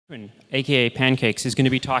aka Pancakes, is going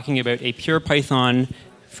to be talking about a pure Python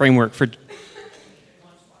framework for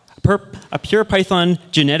a pure Python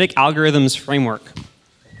genetic algorithms framework.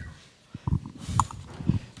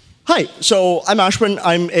 Hi, so I'm Ashwin.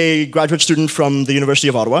 I'm a graduate student from the University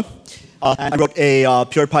of Ottawa. And I wrote a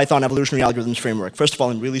pure Python evolutionary algorithms framework. First of all,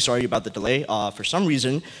 I'm really sorry about the delay. For some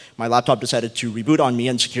reason, my laptop decided to reboot on me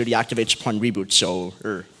and security activates upon reboot, so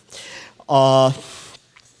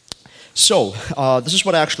this is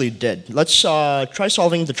what I actually did. Let's try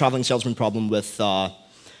solving the traveling salesman problem with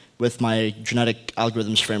my genetic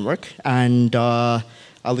algorithms framework, and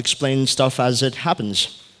I'll explain stuff as it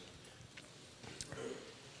happens.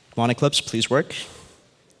 Monoclips, please work.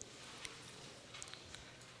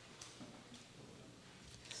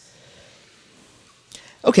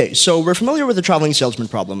 Okay, so we're familiar with the traveling salesman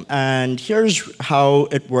problem, and here's how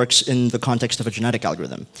it works in the context of a genetic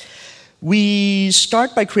algorithm. We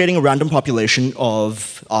start by creating a random population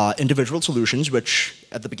of individual solutions, which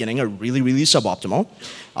at the beginning are really, really suboptimal.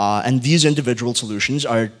 And these individual solutions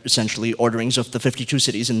are essentially orderings of the 52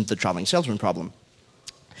 cities in the traveling salesman problem.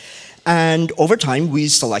 And over time, we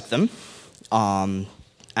select them.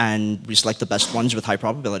 And we select the best ones with high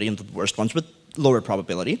probability and the worst ones with lower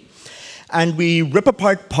probability. And we rip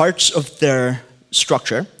apart parts of their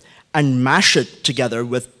structure and mash it together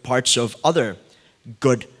with parts of other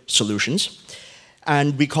good solutions,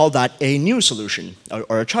 and we call that a new solution,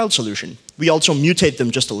 or a child solution. We also mutate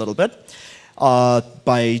them just a little bit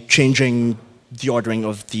by changing the ordering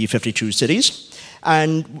of the 52 cities.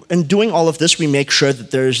 And in doing all of this, we make sure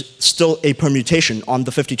that there's still a permutation on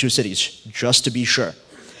the 52 cities, just to be sure,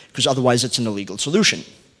 because otherwise it's an illegal solution.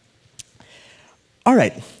 All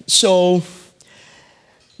right, so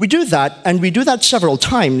we do that, and we do that several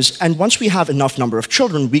times, and once we have enough number of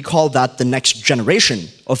children, we call that the next generation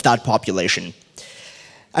of that population.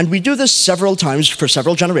 And we do this several times for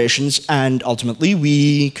several generations, and ultimately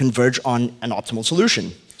we converge on an optimal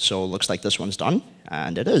solution. So it looks like this one's done,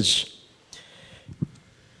 and it is.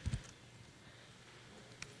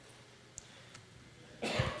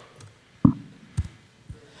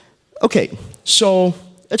 Okay, so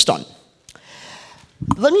it's done.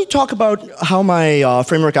 Let me talk about how my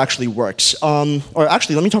framework actually works. Or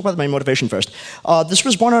actually, let me talk about my motivation first. This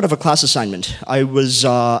was born out of a class assignment. I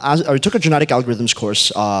took a genetic algorithms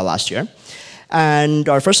course last year, and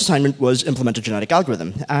our first assignment was implement a genetic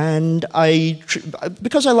algorithm. And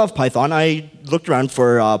because I love Python, I looked around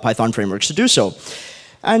for Python frameworks to do so.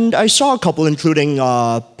 And I saw a couple, including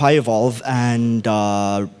PyEvolve and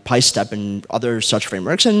PyStep and other such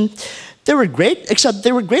frameworks. And they were great, except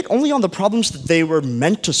they were great only on the problems that they were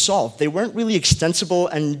meant to solve. They weren't really extensible,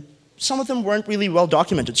 and some of them weren't really well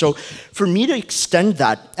documented. So for me to extend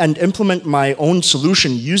that and implement my own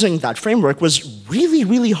solution using that framework was really,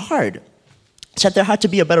 really hard. Except there had to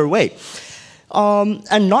be a better way.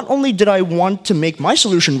 And not only did I want to make my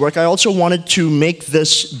solution work, I also wanted to make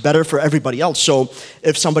this better for everybody else. So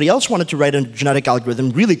if somebody else wanted to write a genetic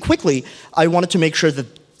algorithm really quickly, I wanted to make sure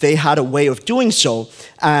that they had a way of doing so,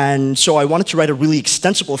 and so I wanted to write a really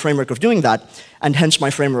extensible framework of doing that, and hence my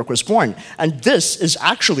framework was born. And this is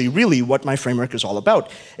actually really what my framework is all about.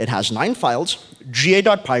 It has 9 files.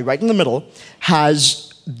 ga.py right in the middle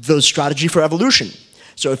has the strategy for evolution.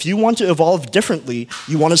 So if you want to evolve differently,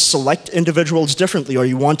 you want to select individuals differently, or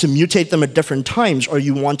you want to mutate them at different times, or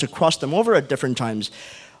you want to cross them over at different times,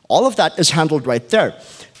 all of that is handled right there.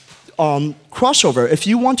 Crossover, if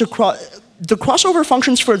you want to the crossover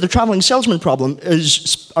functions for the traveling salesman problem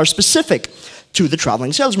are specific to the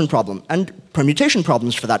traveling salesman problem, and permutation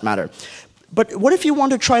problems for that matter. But what if you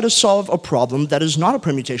want to try to solve a problem that is not a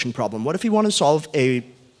permutation problem? What if you want to solve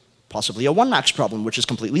possibly a 1-max problem, which is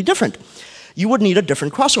completely different? You would need a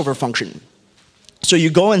different crossover function. So you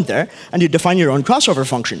go in there and you define your own crossover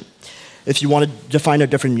function. If you want to define a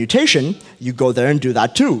different mutation, you go there and do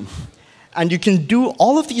that too. And you can do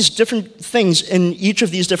all of these different things in each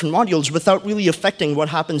of these different modules without really affecting what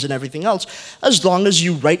happens in everything else, as long as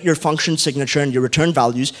you write your function signature and your return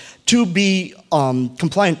values to be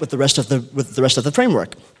compliant with the rest of the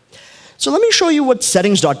framework. So let me show you what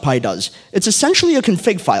settings.py does. It's essentially a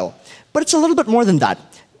config file, but it's a little bit more than that.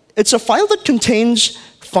 It's a file that contains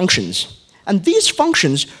functions, and these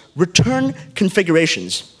functions return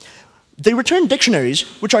configurations. They return dictionaries,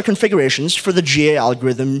 which are configurations for the GA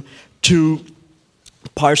algorithm to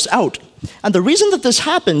parse out. And the reason that this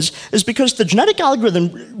happens is because the genetic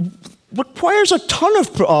algorithm requires a ton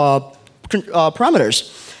of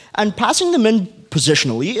parameters, and passing them in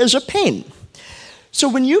positionally is a pain. So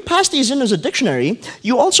when you pass these in as a dictionary,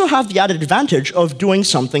 you also have the added advantage of doing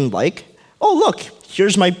something like, oh look,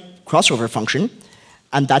 here's my crossover function,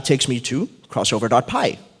 and that takes me to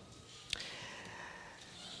crossover.py.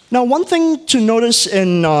 Now, one thing to notice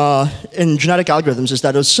in genetic algorithms is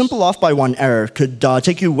that a simple off by one error could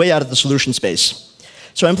take you way out of the solution space.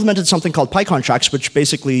 So I implemented something called PyContracts, which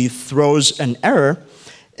basically throws an error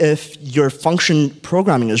if your function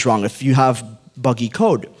programming is wrong, if you have buggy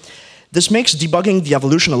code. This makes debugging the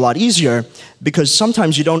evolution a lot easier because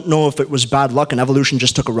sometimes you don't know if it was bad luck and evolution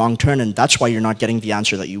just took a wrong turn and that's why you're not getting the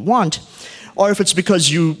answer that you want, or if it's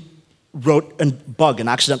because you wrote an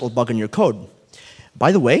accidental bug in your code.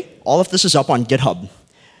 By the way, all of this is up on GitHub.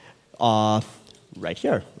 Right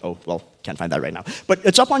here. Oh, well, can't find that right now. But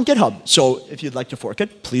it's up on GitHub, so if you'd like to fork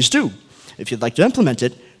it, please do. If you'd like to implement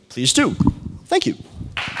it, please do. Thank you.